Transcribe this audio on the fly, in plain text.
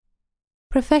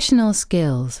Professional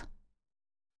skills.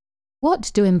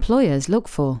 What do employers look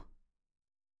for?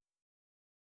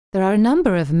 There are a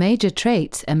number of major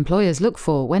traits employers look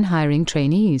for when hiring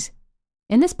trainees.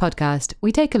 In this podcast,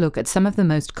 we take a look at some of the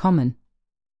most common.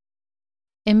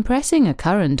 Impressing a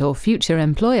current or future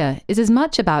employer is as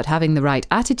much about having the right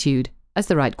attitude as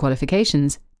the right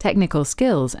qualifications, technical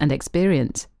skills, and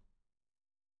experience.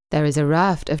 There is a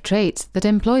raft of traits that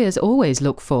employers always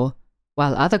look for,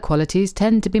 while other qualities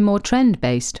tend to be more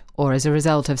trend-based or as a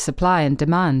result of supply and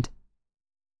demand.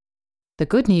 The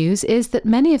good news is that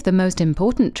many of the most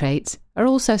important traits are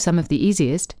also some of the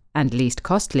easiest and least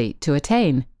costly to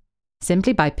attain,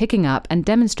 simply by picking up and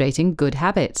demonstrating good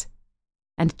habits.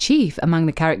 And chief among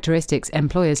the characteristics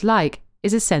employers like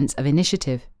is a sense of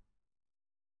initiative.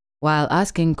 While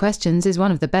asking questions is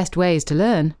one of the best ways to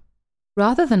learn,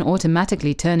 rather than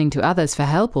automatically turning to others for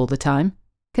help all the time,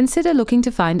 consider looking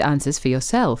to find answers for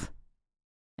yourself.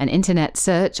 An internet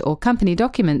search or company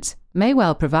documents may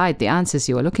well provide the answers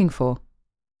you are looking for.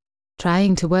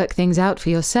 Trying to work things out for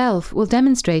yourself will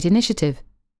demonstrate initiative,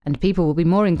 and people will be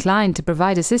more inclined to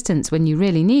provide assistance when you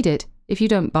really need it if you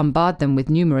don't bombard them with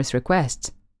numerous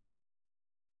requests.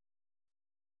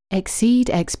 Exceed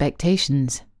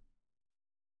expectations.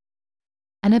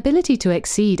 An ability to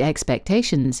exceed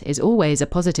expectations is always a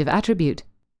positive attribute,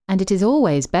 and it is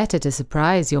always better to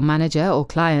surprise your manager or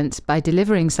clients by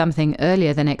delivering something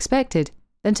earlier than expected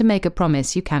than to make a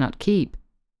promise you cannot keep.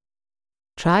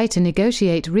 Try to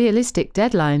negotiate realistic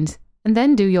deadlines and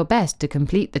then do your best to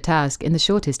complete the task in the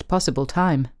shortest possible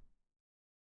time.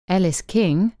 Ellis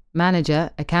King,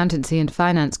 manager, accountancy and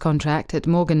finance contract at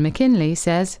Morgan McKinley,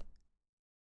 says,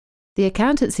 "The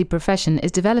accountancy profession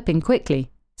is developing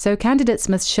quickly, so candidates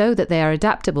must show that they are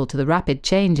adaptable to the rapid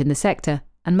change in the sector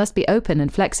and must be open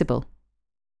and flexible.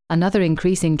 Another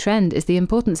increasing trend is the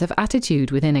importance of attitude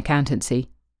within accountancy,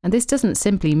 and this doesn't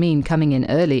simply mean coming in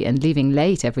early and leaving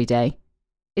late every day.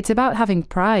 It's about having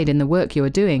pride in the work you are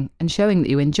doing and showing that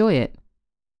you enjoy it.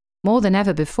 More than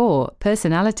ever before,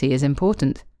 personality is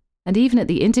important, and even at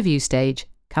the interview stage,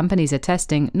 companies are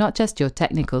testing not just your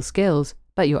technical skills,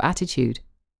 but your attitude.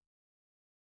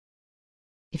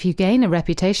 If you gain a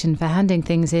reputation for handing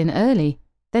things in early,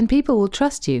 then people will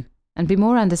trust you and be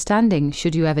more understanding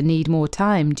should you ever need more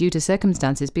time due to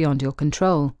circumstances beyond your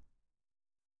control.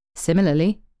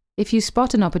 Similarly, if you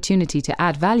spot an opportunity to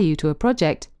add value to a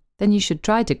project, then you should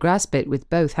try to grasp it with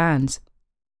both hands."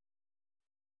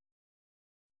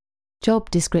 Job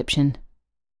description.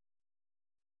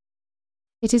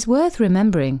 It is worth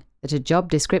remembering that a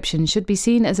job description should be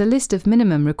seen as a list of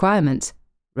minimum requirements,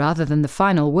 rather than the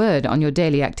final word on your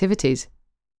daily activities.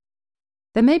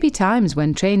 There may be times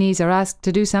when trainees are asked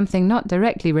to do something not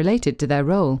directly related to their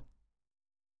role.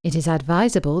 It is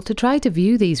advisable to try to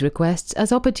view these requests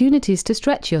as opportunities to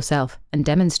stretch yourself and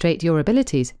demonstrate your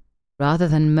abilities, rather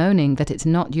than moaning that it's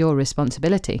not your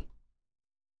responsibility.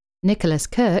 Nicholas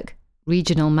Kirk,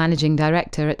 Regional Managing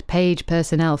Director at Page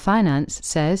Personnel Finance,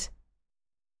 says,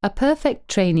 "A perfect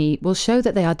trainee will show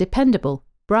that they are dependable,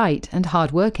 bright and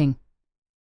hard-working.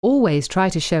 Always try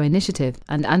to show initiative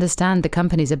and understand the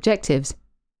company's objectives,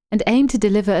 and aim to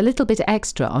deliver a little bit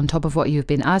extra on top of what you've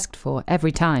been asked for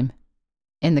every time.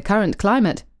 In the current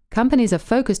climate, companies are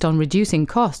focused on reducing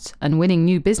costs and winning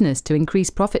new business to increase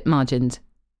profit margins.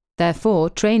 Therefore,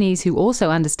 trainees who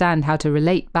also understand how to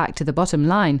relate back to the bottom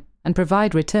line and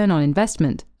provide return on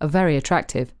investment are very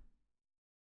attractive."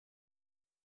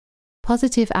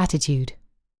 Positive attitude.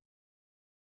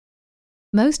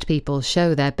 Most people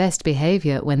show their best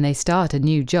behaviour when they start a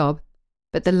new job,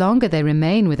 but the longer they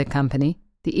remain with a company,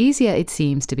 the easier it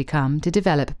seems to become to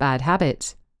develop bad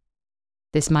habits.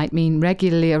 This might mean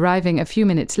regularly arriving a few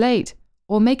minutes late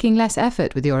or making less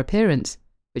effort with your appearance,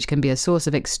 which can be a source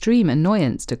of extreme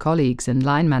annoyance to colleagues and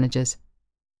line managers.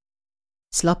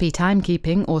 Sloppy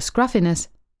timekeeping or scruffiness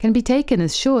can be taken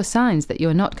as sure signs that you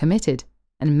are not committed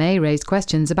and may raise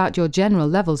questions about your general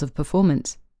levels of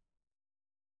performance.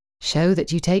 Show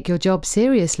that you take your job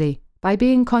seriously by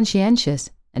being conscientious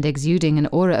and exuding an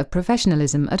aura of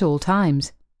professionalism at all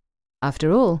times.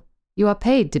 After all, you are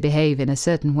paid to behave in a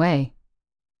certain way.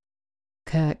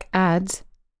 Kirk adds,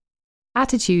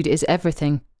 "Attitude is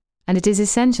everything, and it is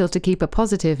essential to keep a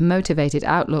positive, motivated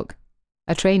outlook.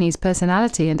 A trainee's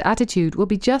personality and attitude will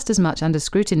be just as much under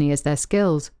scrutiny as their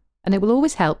skills, and it will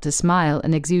always help to smile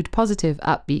and exude positive,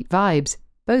 upbeat vibes,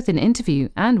 both in interview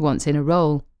and once in a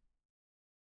role."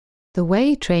 The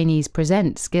way trainees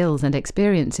present skills and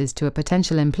experiences to a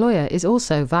potential employer is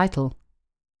also vital.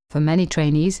 For many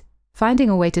trainees, finding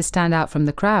a way to stand out from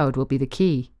the crowd will be the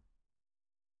key.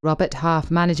 Robert Half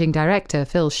Managing Director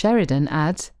Phil Sheridan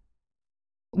adds,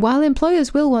 While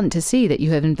employers will want to see that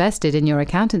you have invested in your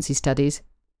accountancy studies,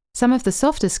 some of the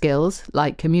softer skills,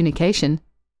 like communication,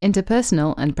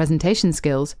 interpersonal and presentation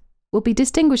skills, will be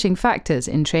distinguishing factors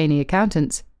in trainee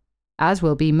accountants, as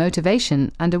will be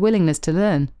motivation and a willingness to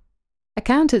learn.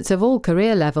 Accountants of all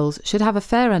career levels should have a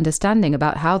fair understanding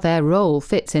about how their role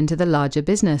fits into the larger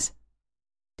business.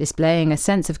 Displaying a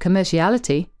sense of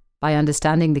commerciality, by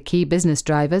understanding the key business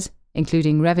drivers,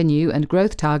 including revenue and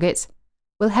growth targets,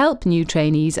 will help new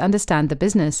trainees understand the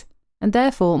business and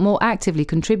therefore more actively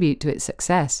contribute to its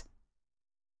success.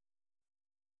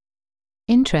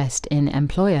 Interest in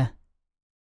employer.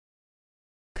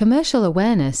 Commercial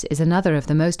awareness is another of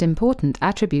the most important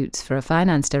attributes for a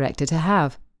finance director to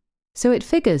have, so it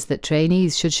figures that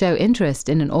trainees should show interest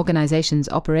in an organization's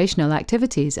operational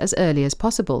activities as early as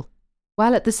possible,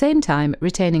 while at the same time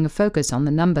retaining a focus on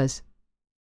the numbers.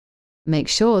 Make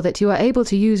sure that you are able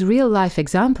to use real-life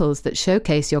examples that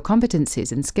showcase your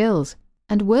competencies and skills,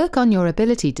 and work on your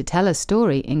ability to tell a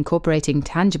story incorporating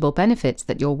tangible benefits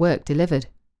that your work delivered.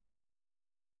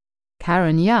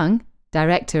 Karen Young,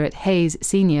 director at Hayes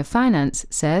Senior Finance,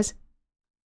 says,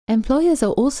 "Employers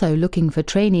are also looking for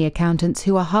trainee accountants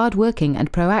who are hard-working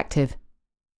and proactive.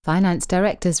 Finance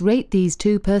directors rate these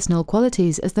two personal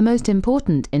qualities as the most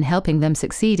important in helping them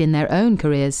succeed in their own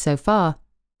careers so far,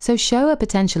 so show a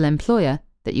potential employer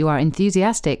that you are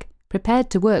enthusiastic, prepared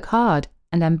to work hard,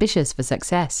 and ambitious for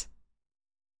success."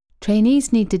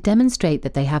 Trainees need to demonstrate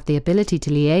that they have the ability to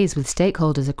liaise with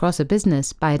stakeholders across a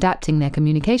business by adapting their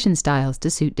communication styles to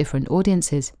suit different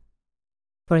audiences.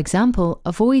 For example,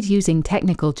 avoid using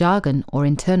technical jargon or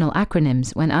internal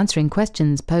acronyms when answering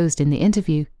questions posed in the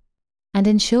interview, and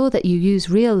ensure that you use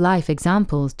real-life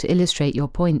examples to illustrate your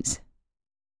points.